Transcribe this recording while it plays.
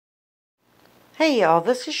Hey y'all,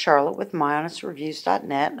 this is Charlotte with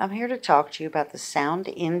MyHonestReviews.net. I'm here to talk to you about the Sound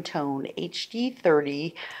Intone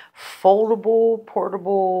HD30 foldable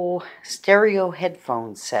portable stereo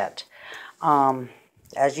headphone set.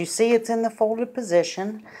 As you see, it's in the folded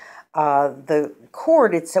position. The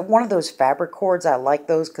cord, it's one of those fabric cords. I like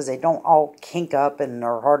those because they don't all kink up and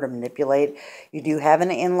are hard to manipulate. You do have an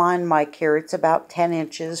inline mic here. It's about 10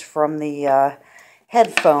 inches from the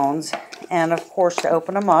headphones. And of course, to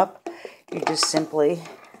open them up, you just simply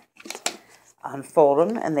unfold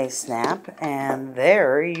them and they snap, and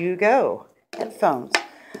there you go, headphones.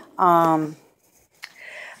 I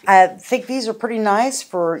think these are pretty nice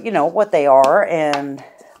for, what they are, and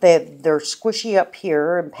they're squishy up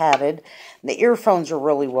here and padded. The earphones are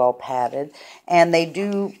really well padded, and they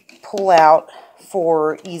do pull out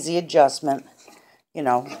for easy adjustment,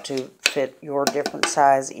 to fit your different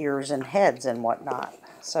size ears and heads and whatnot.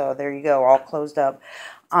 So there you go, all closed up.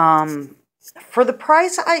 For the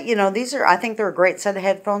price, I think they're a great set of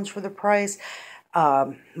headphones for the price.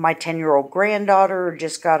 My 10-year-old granddaughter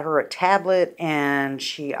just got her a tablet, and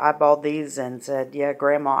she eyeballed these and said, yeah,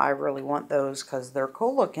 Grandma, I really want those because they're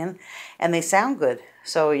cool looking and they sound good.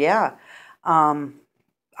 So, yeah,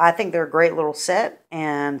 I think they're a great little set,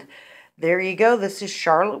 and there you go. This is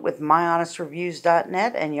Charlotte with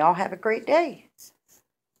MyHonestReviews.net, and y'all have a great day.